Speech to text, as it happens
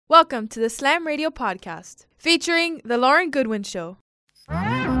Welcome to the Slam Radio Podcast, featuring The Lauren Goodwin Show.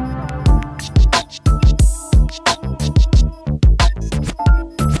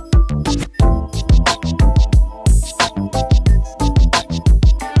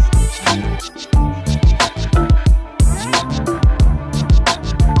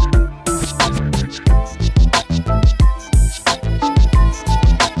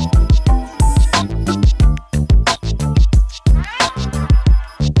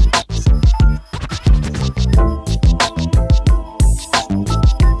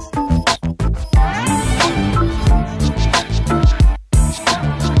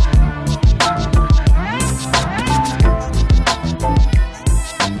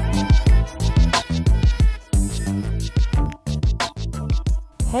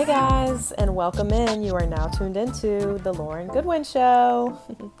 Hey guys, and welcome in. You are now tuned into The Lauren Goodwin Show.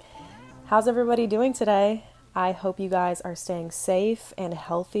 How's everybody doing today? I hope you guys are staying safe and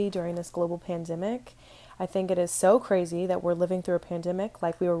healthy during this global pandemic. I think it is so crazy that we're living through a pandemic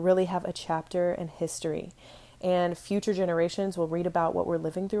like we will really have a chapter in history, and future generations will read about what we're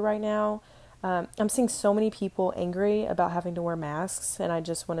living through right now. I'm seeing so many people angry about having to wear masks, and I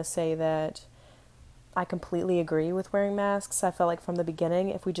just want to say that I completely agree with wearing masks. I felt like from the beginning,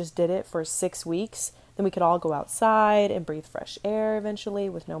 if we just did it for 6 weeks, then we could all go outside and breathe fresh air eventually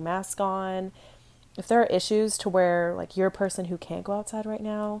with no mask on. If there are issues to where like you're a person who can't go outside right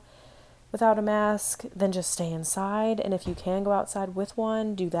now without a mask, then just stay inside. And if you can go outside with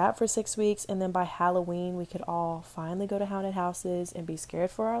one, do that for 6 weeks. And then by Halloween, we could all finally go to haunted houses and be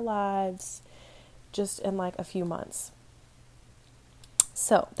scared for our lives just in like a few months.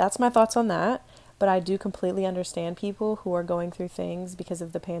 So that's my thoughts on that. But I do completely understand people who are going through things because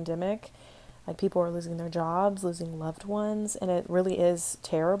of the pandemic. Like people are losing their jobs, losing loved ones, and it really is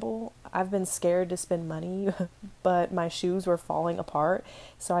terrible. I've been scared to spend money, but my shoes were falling apart.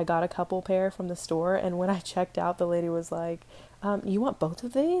 So I got a couple pair from the store, and when I checked out, the lady was like, you want both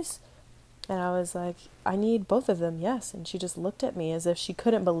of these? And I was like, I need both of them, yes. And she just looked at me as if she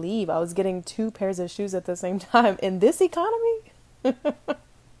couldn't believe I was getting 2 pairs of shoes at the same time in this economy.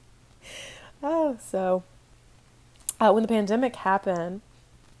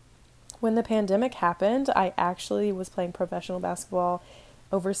 When the pandemic happened, I actually was playing professional basketball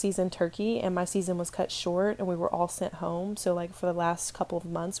overseas in Turkey, and my season was cut short and we were all sent home. So like for the last couple of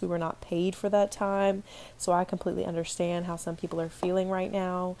months, we were not paid for that time. So I completely understand how some people are feeling right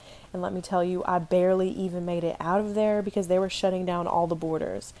now. And let me tell you, I barely even made it out of there because they were shutting down all the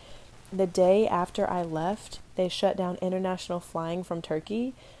borders. The day after I left, they shut down international flying from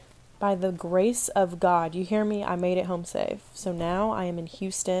Turkey. By the grace of God, you hear me, I made it home safe. So now I am in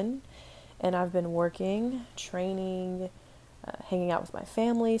Houston, and I've been working, training, hanging out with my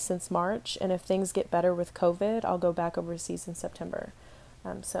family since March. And if things get better with COVID, I'll go back overseas in September.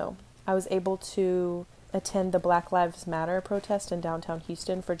 So I was able to attend the Black Lives Matter protest in downtown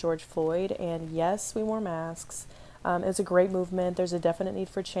Houston for George Floyd. And yes, we wore masks. It was a great movement. There's a definite need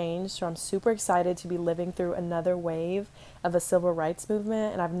for change. So I'm super excited to be living through another wave of a civil rights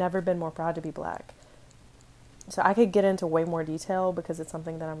movement. And I've never been more proud to be Black. So I could get into way more detail because it's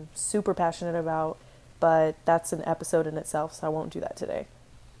something that I'm super passionate about. But that's an episode in itself, so I won't do that today.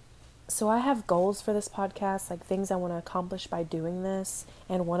 So I have goals for this podcast, like things I want to accomplish by doing this.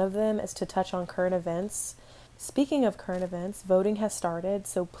 And one of them is to touch on current events. Speaking of current events, voting has started,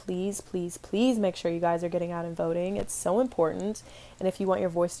 so please, please, please make sure you guys are getting out and voting. It's so important, and if you want your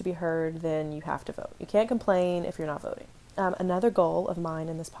voice to be heard, then you have to vote. You can't complain if you're not voting. Another goal of mine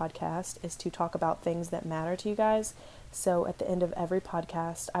in this podcast is to talk about things that matter to you guys. So at the end of every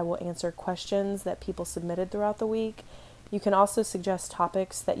podcast, I will answer questions that people submitted throughout the week. You can also suggest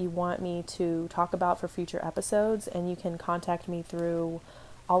topics that you want me to talk about for future episodes, and you can contact me through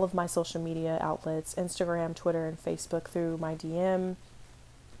all of my social media outlets, Instagram, Twitter, and Facebook through my DM.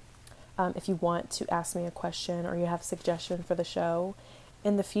 If you want to ask me a question or you have a suggestion for the show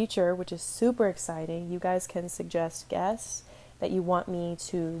in the future, which is super exciting, you guys can suggest guests that you want me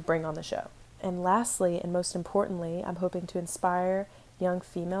to bring on the show. And lastly, and most importantly, I'm hoping to inspire young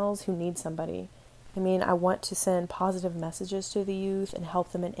females who need somebody. I want to send positive messages to the youth and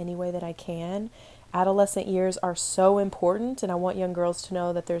help them in any way that I can. Adolescent years are so important, and I want young girls to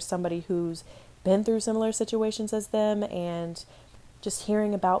know that there's somebody who's been through similar situations as them, and just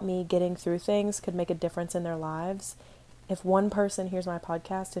hearing about me getting through things could make a difference in their lives. If one person hears my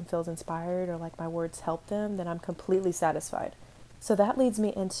podcast and feels inspired or like my words help them, then I'm completely satisfied. So that leads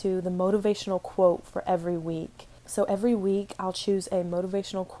me into the motivational quote for every week. So every week I'll choose a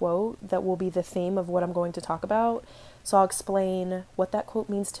motivational quote that will be the theme of what I'm going to talk about. So I'll explain what that quote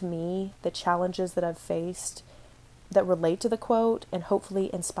means to me, the challenges that I've faced, that relate to the quote and hopefully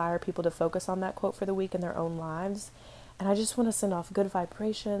inspire people to focus on that quote for the week in their own lives. And I just want to send off good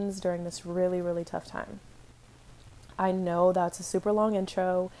vibrations during this really, really tough time. I know that's a super long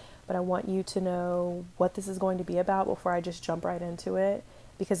intro, but I want you to know what this is going to be about before I just jump right into it,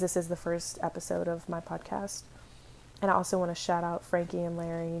 because this is the first episode of my podcast. And I also want to shout out Frankie and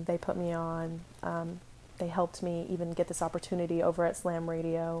Larry. They put me on. They helped me even get this opportunity over at Slam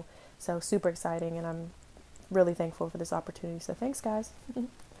Radio. So super exciting, and I'm really thankful for this opportunity. So thanks, guys.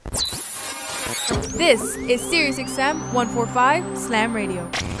 This is SiriusXM 145 Slam Radio.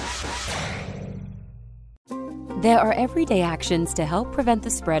 There are everyday actions to help prevent the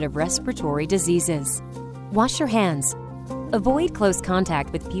spread of respiratory diseases. Wash your hands. Avoid close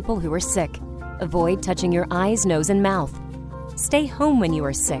contact with people who are sick. Avoid touching your eyes, nose, and mouth. Stay home when you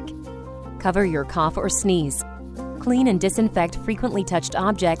are sick. Cover your cough or sneeze. Clean and disinfect frequently touched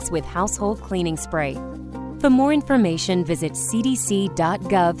objects with household cleaning spray. For more information, visit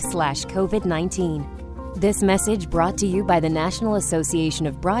cdc.gov/COVID-19. This message brought to you by the National Association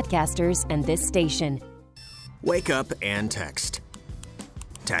of Broadcasters and this station. Wake up and text.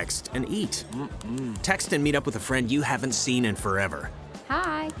 Text and eat. Text and meet up with a friend you haven't seen in forever.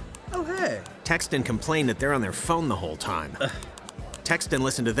 Hi. Oh, hey. Text and complain that they're on their phone the whole time. Text and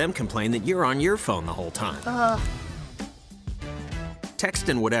listen to them complain that you're on your phone the whole time. Text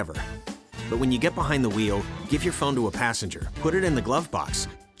and whatever. But when you get behind the wheel, give your phone to a passenger. Put it in the glove box.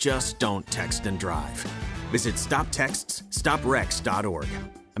 Just don't text and drive. Visit StopTextsStopWrecks.org.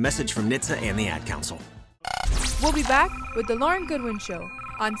 A message from NHTSA and the Ad Council. We'll be back with The Lauren Goodwin Show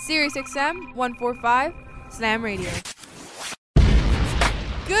on SiriusXM 145 Slam Radio.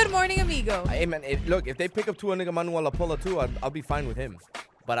 Good morning, amigo. Hey, man, look, if they pick up Tua Nigga too, I'll be fine with him.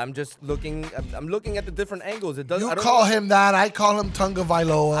 But I'm just looking at the different angles. It doesn't. You call him that. I call him Tunga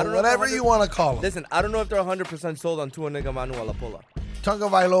Vailoa. Whatever you want to call him. Listen, I don't know if they're 100% sold on Tua Nigga Tunga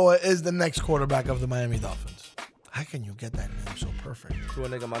Vailoa is the next quarterback of the Miami Dolphins. How can you get that name so perfect? Tua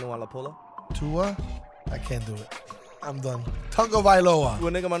Nigga Tua? I can't do it. I'm done. Tunga Vailoa.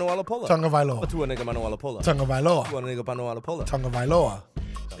 Tua Nigga Tunga Vailoa. Tua Nigga Manualapola. Tunga Vailoa. Tua Nigga Manualapola. Tunga Vailoa.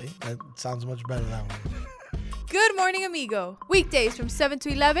 See? That sounds much better that way. Good morning, amigo. Weekdays from 7 to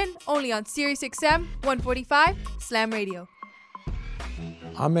 11, only on SiriusXM 145 Slam Radio.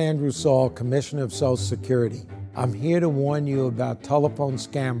 I'm Andrew Saul, Commissioner of Social Security. I'm here to warn you about telephone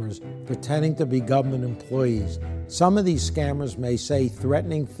scammers pretending to be government employees. Some of these scammers may say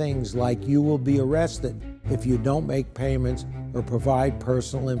threatening things like you will be arrested if you don't make payments or provide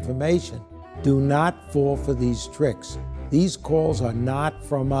personal information. Do not fall for these tricks. These calls are not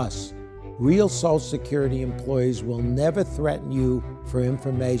from us. Real Social Security employees will never threaten you for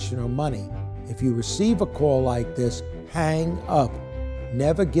information or money. If you receive a call like this, hang up.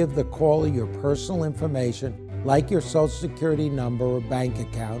 Never give the caller your personal information, like your Social Security number or bank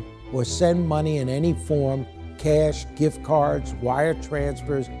account, or send money in any form, cash, gift cards, wire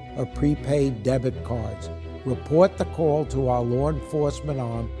transfers, or prepaid debit cards. Report the call to our law enforcement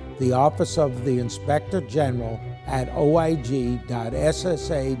arm, the Office of the Inspector General, at oig.ssa.gov.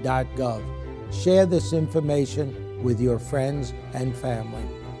 Share this information with your friends and family.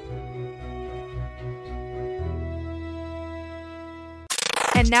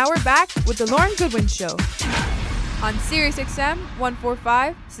 And now we're back with The Lauren Goodwin Show on SiriusXM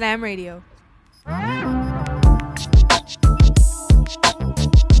 145 Slam Radio.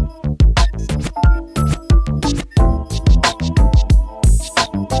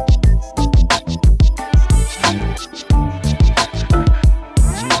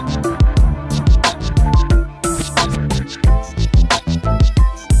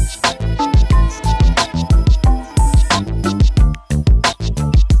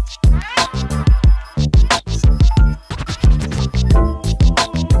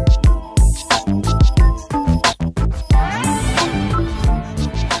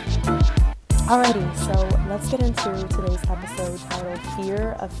 Alrighty, so let's get into today's episode titled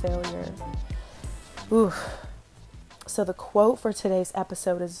Fear of Failure. Ooh. So the quote for today's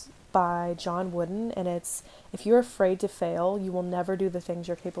episode is by John Wooden, and it's, "If you're afraid to fail, you will never do the things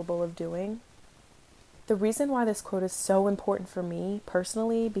you're capable of doing." The reason why this quote is so important for me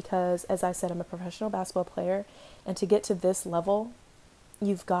personally, because as I said, I'm a professional basketball player, and to get to this level,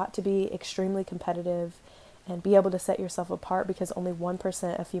 you've got to be extremely competitive and be able to set yourself apart, because only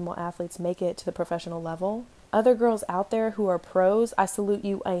 1% of female athletes make it to the professional level. Other girls out there who are pros, I salute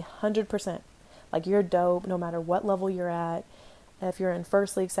you 100%. Like, you're dope no matter what level you're at. If you're in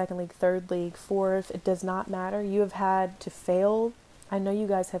first league, second league, third league, fourth, it does not matter. You have had to fail I know you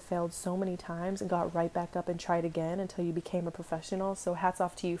guys have failed so many times and got right back up and tried again until you became a professional. So hats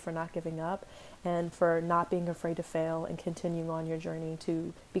off to you for not giving up and for not being afraid to fail and continuing on your journey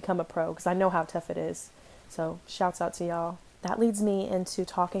to become a pro, because I know how tough it is. So shouts out to y'all. That leads me into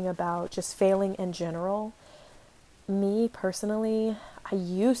talking about just failing in general. Me personally, I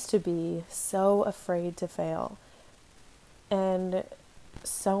used to be so afraid to fail. And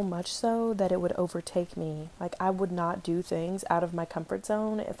so much so that it would overtake me. Like, I would not do things out of my comfort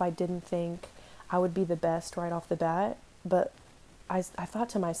zone if I didn't think I would be the best right off the bat. But I thought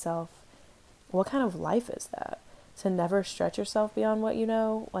to myself, what kind of life is that? To never stretch yourself beyond what you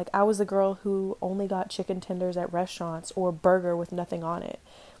know? Like, I was the girl who only got chicken tenders at restaurants or burger with nothing on it.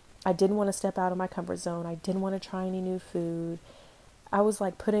 I didn't want to step out of my comfort zone. I didn't want to try any new food. I was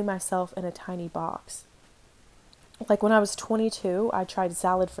like putting myself in a tiny box. Like when I was 22, I tried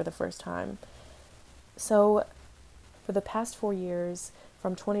salad for the first time. So for the past 4 years,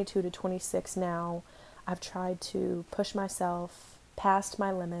 from 22 to 26 now, I've tried to push myself past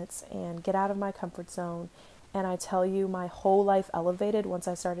my limits and get out of my comfort zone. And I tell you, my whole life elevated once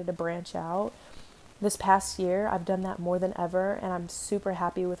I started to branch out. This past year, I've done that more than ever, and I'm super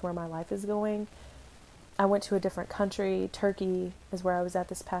happy with where my life is going. I went to a different country. Turkey is where I was at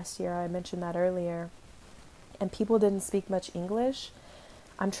this past year. I mentioned that earlier. And people didn't speak much English.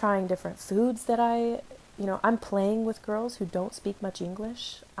 I'm trying different foods that I'm playing with girls who don't speak much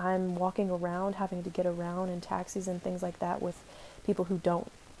English. I'm walking around, having to get around in taxis and things like that with people who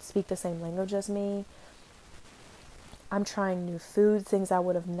don't speak the same language as me. I'm trying new food, things I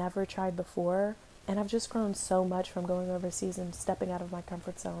would have never tried before. And I've just grown so much from going overseas and stepping out of my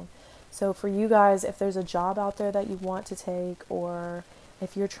comfort zone. So for you guys, if there's a job out there that you want to take, or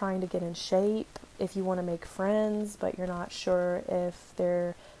if you're trying to get in shape, if you want to make friends, but you're not sure if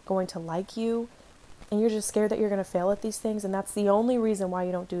they're going to like you, and you're just scared that you're going to fail at these things, and that's the only reason why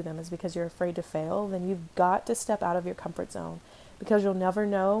you don't do them is because you're afraid to fail, then you've got to step out of your comfort zone, because you'll never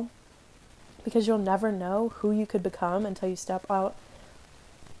know who you could become until you step out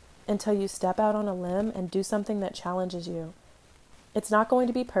on a limb and do something that challenges you. It's not going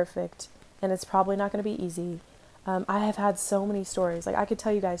to be perfect, and it's probably not going to be easy. I have had so many stories. Like, I could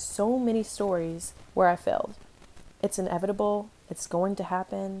tell you guys so many stories where I failed. It's inevitable. It's going to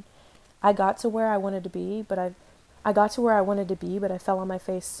happen. I got to where I wanted to be, but I fell on my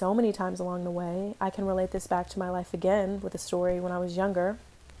face so many times along the way. I can relate this back to my life again with a story when I was younger.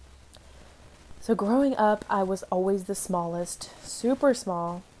 So growing up, I was always the smallest, super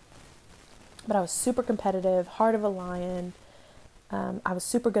small, but I was super competitive, heart of a lion. I was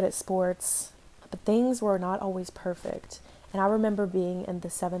super good at sports, but things were not always perfect. And I remember being in the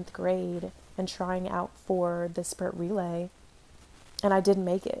 7th grade and trying out for the sprint relay, and I didn't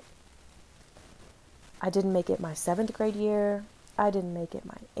make it. I didn't make it my 7th grade year. I didn't make it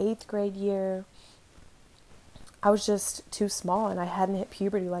my 8th grade year. I was just too small, and I hadn't hit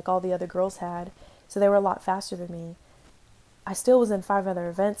puberty like all the other girls had, so they were a lot faster than me. I still was in 5 other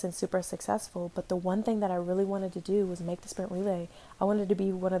events and super successful, but the one thing that I really wanted to do was make the sprint relay. I wanted to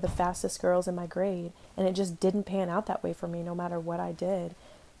be one of the fastest girls in my grade, and it just didn't pan out that way for me no matter what I did.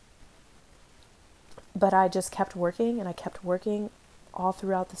 But I just kept working, and I kept working all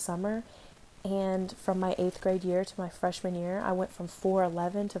throughout the summer, and from my 8th grade year to my freshman year, I went from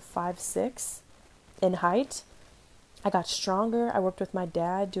 4'11" to 5'6" in height. I got stronger. I worked with my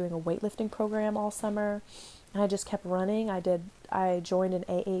dad doing a weightlifting program all summer. And I just kept running. I joined an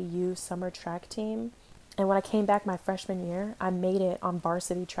AAU summer track team. And when I came back my freshman year, I made it on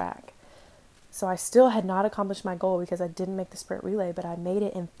varsity track. So I still had not accomplished my goal because I didn't make the sprint relay, but I made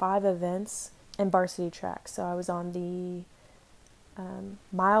it in 5 events in varsity track. So I was on the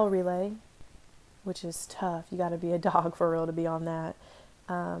mile relay, which is tough. You got to be a dog for real to be on that.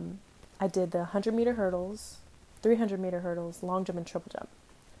 I did the 100-meter hurdles, 300-meter hurdles, long jump, and triple jump.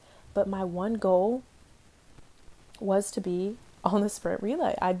 But my one goal was to be on the sprint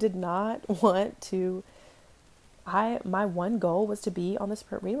relay. I did not want to, my one goal was to be on the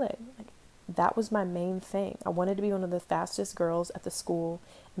sprint relay. Like, that was my main thing. I wanted to be one of the fastest girls at the school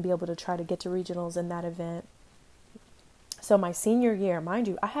and be able to try to get to regionals in that event. So my senior year, mind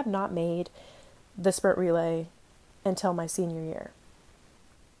you, I have not made the sprint relay until my senior year.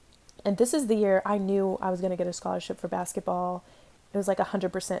 And this is the year I knew I was going to get a scholarship for basketball. It was like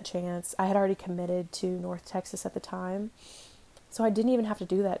 100% chance. I had already committed to North Texas at the time. So I didn't even have to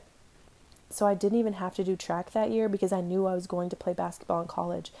do that. So I didn't even have to do track that year because I knew I was going to play basketball in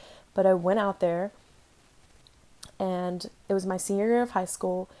college. But I went out there, and it was my senior year of high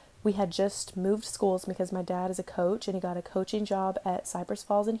school. We had just moved schools because my dad is a coach, and he got a coaching job at Cypress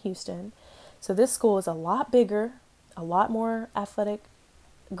Falls in Houston. So this school is a lot bigger, a lot more athletic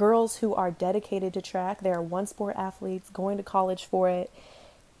girls who are dedicated to track. They are one sport athletes going to college for it,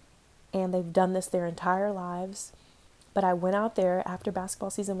 and they've done this their entire lives. But I went out there after basketball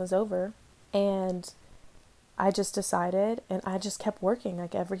season was over, and I just decided, and I just kept working.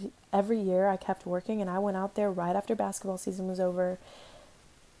 Like every year I kept working, and I went out there right after basketball season was over,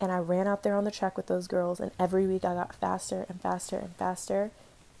 and I ran out there on the track with those girls, and every week I got faster and faster and faster.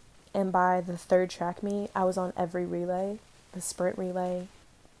 And by the third track meet, I was on every relay: the sprint relay,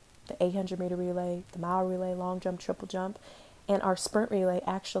 the 800 meter relay, the mile relay, long jump, triple jump. And our sprint relay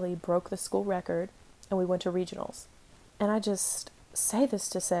actually broke the school record, and we went to regionals. And I just say this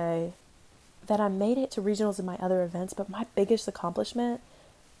to say that I made it to regionals in my other events, but my biggest accomplishment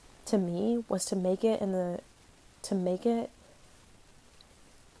to me was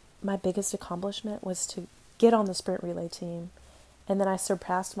my biggest accomplishment was to get on the sprint relay team. And then I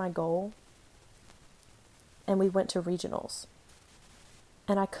surpassed my goal, and we went to regionals.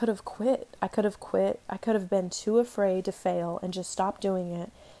 And I could have quit. I could have been too afraid to fail and just stopped doing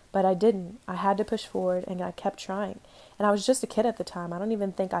it. But I didn't. I had to push forward, and I kept trying. And I was just a kid at the time. I don't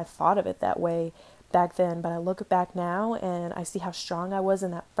even think I thought of it that way back then. But I look back now, and I see how strong I was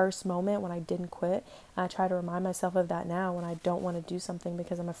in that first moment when I didn't quit. And I try to remind myself of that now when I don't want to do something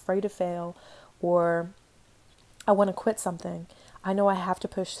because I'm afraid to fail, or I want to quit something. I know I have to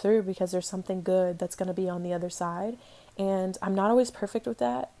push through because there's something good that's going to be on the other side. And I'm not always perfect with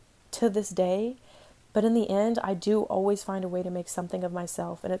that to this day. But in the end, I do always find a way to make something of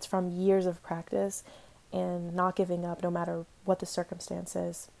myself. And it's from years of practice and not giving up no matter what the circumstance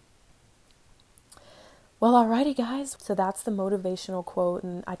is. Well, alrighty, guys. So that's the motivational quote.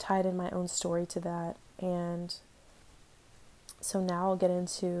 And I tied in my own story to that. And so now I'll get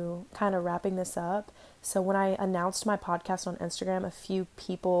into kind of wrapping this up. So when I announced my podcast on Instagram, a few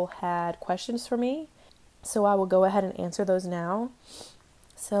people had questions for me. So I will go ahead and answer those now.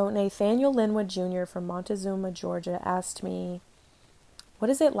 So Nathaniel Linwood Jr. from Montezuma, Georgia asked me, what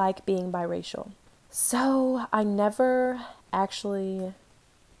is it like being biracial? So I never actually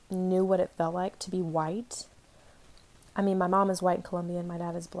knew what it felt like to be white. I mean, my mom is white and Colombian, my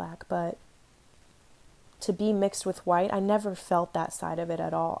dad is black, but to be mixed with white, I never felt that side of it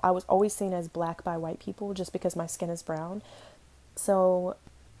at all. I was always seen as black by white people just because my skin is brown. So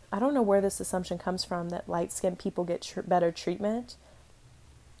I don't know where this assumption comes from that light-skinned people get better treatment.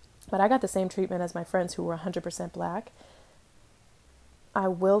 But I got the same treatment as my friends who were 100% black. I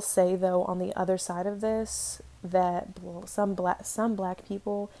will say, though, on the other side of this, that some black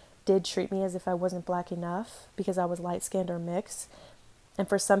people did treat me as if I wasn't black enough because I was light-skinned or mixed. And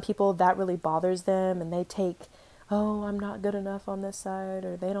for some people, that really bothers them, and they take, oh, I'm not good enough on this side,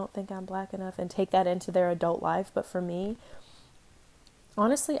 or they don't think I'm black enough, and take that into their adult life. But for me,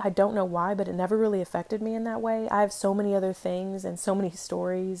 honestly, I don't know why, but it never really affected me in that way. I have so many other things and so many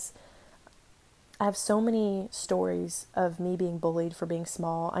stories. I have so many stories of me being bullied for being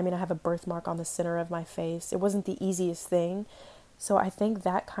small. I mean, I have a birthmark on the center of my face. It wasn't the easiest thing. So I think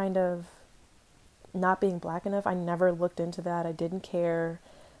that kind of not being black enough, I never looked into that. I didn't care.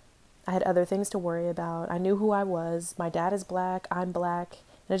 I had other things to worry about. I knew who I was. My dad is black. I'm black.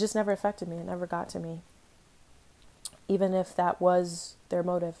 And it just never affected me. It never got to me. Even if that was their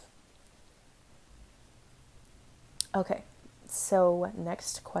motive. Okay, so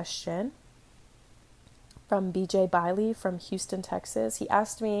next question from BJ Biley from Houston, Texas. He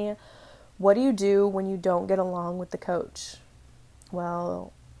asked me, what do you do when you don't get along with the coach?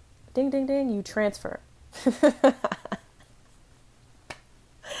 Well, ding, ding, ding, you transfer.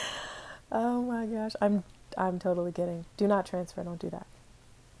 Oh my gosh, I'm totally kidding. Do not transfer, don't do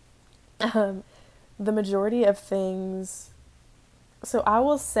that. The majority of things, so I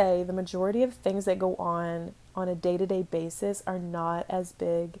will say the majority of things that go on a day-to-day basis are not as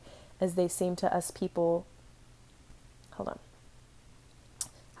big as they seem to us people. Hold on.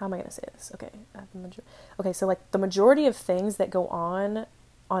 How am I going to say this? Okay, so like the majority of things that go on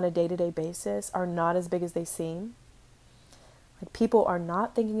a day-to-day basis are not as big as they seem. Like people are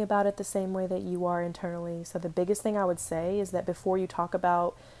not thinking about it the same way that you are internally. So the biggest thing I would say is that before you talk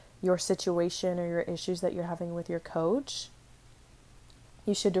about your situation or your issues that you're having with your coach,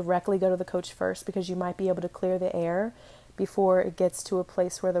 you should directly go to the coach first, because you might be able to clear the air before it gets to a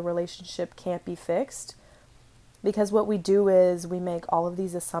place where the relationship can't be fixed. Because what we do is we make all of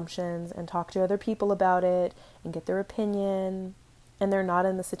these assumptions and talk to other people about it and get their opinion, and they're not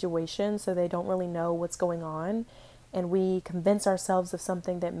in the situation, so they don't really know what's going on. And we convince ourselves of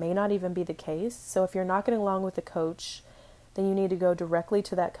something that may not even be the case. So if you're not getting along with the coach, then you need to go directly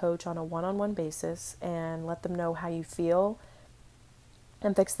to that coach on a one-on-one basis and let them know how you feel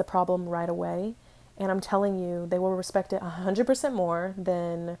and fix the problem right away. And I'm telling you, they will respect it 100% more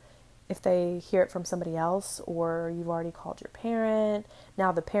than if they hear it from somebody else, or you've already called your parent.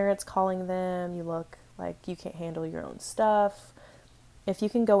 Now the parent's calling them. You look like you can't handle your own stuff. If you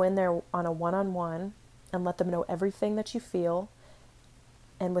can go in there on a one-on-one and let them know everything that you feel,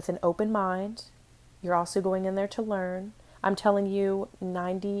 and with an open mind, you're also going in there to learn. I'm telling you,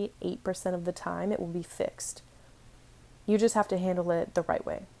 98% of the time it will be fixed. You just have to handle it the right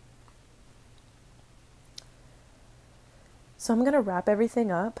way. So I'm going to wrap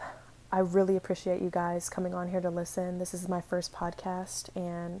everything up. I really appreciate you guys coming on here to listen. This is my first podcast,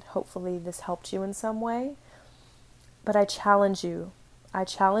 and hopefully this helped you in some way. But I challenge you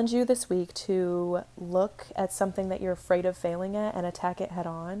this week to look at something that you're afraid of failing at and attack it head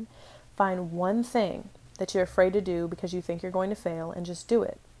on. Find one thing that you're afraid to do because you think you're going to fail, and just do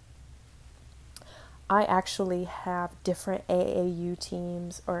it. I actually have different AAU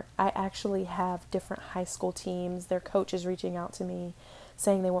teams, or I actually have different high school teams. Their coach is reaching out to me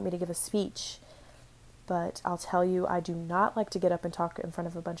saying they want me to give a speech. But I'll tell you, I do not like to get up and talk in front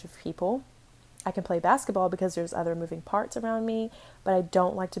of a bunch of people. I can play basketball because there's other moving parts around me, but I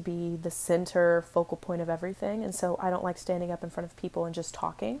don't like to be the center focal point of everything. And so I don't like standing up in front of people and just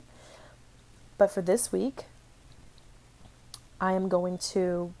talking. But for this week, I am going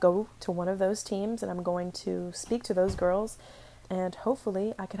to go to one of those teams, and I'm going to speak to those girls, and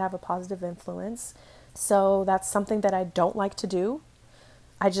hopefully I could have a positive influence. So that's something that I don't like to do.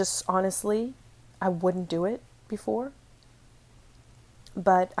 I just honestly, I wouldn't do it before.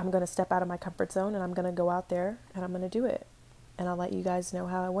 But I'm going to step out of my comfort zone, and I'm going to go out there and I'm going to do it. And I'll let you guys know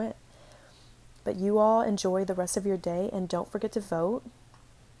how I went. But you all enjoy the rest of your day, and don't forget to vote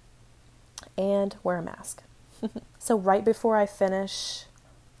and wear a mask. So right before I finish,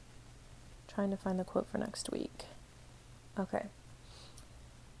 trying to find the quote for next week. Okay.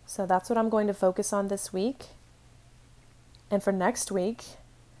 So that's what I'm going to focus on this week. And for next week,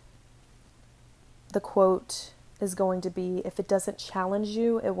 the quote is going to be, "If it doesn't challenge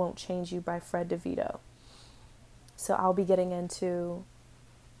you, it won't change you," by Fred DeVito. So I'll be getting into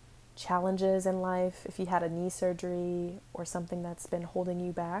challenges in life. If you had a knee surgery or something that's been holding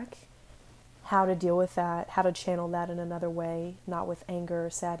you back, how to deal with that, how to channel that in another way, not with anger,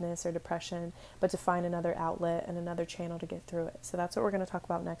 sadness, or depression, but to find another outlet and another channel to get through it. So that's what we're going to talk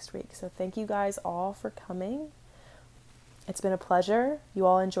about next week. So thank you guys all for coming. It's been a pleasure. You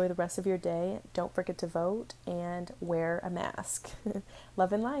all enjoy the rest of your day. Don't forget to vote and wear a mask.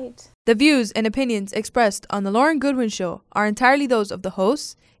 Love and light. The views and opinions expressed on The Lauren Goodwin Show are entirely those of the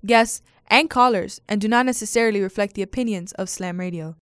hosts, guests, and callers, and do not necessarily reflect the opinions of Slam Radio.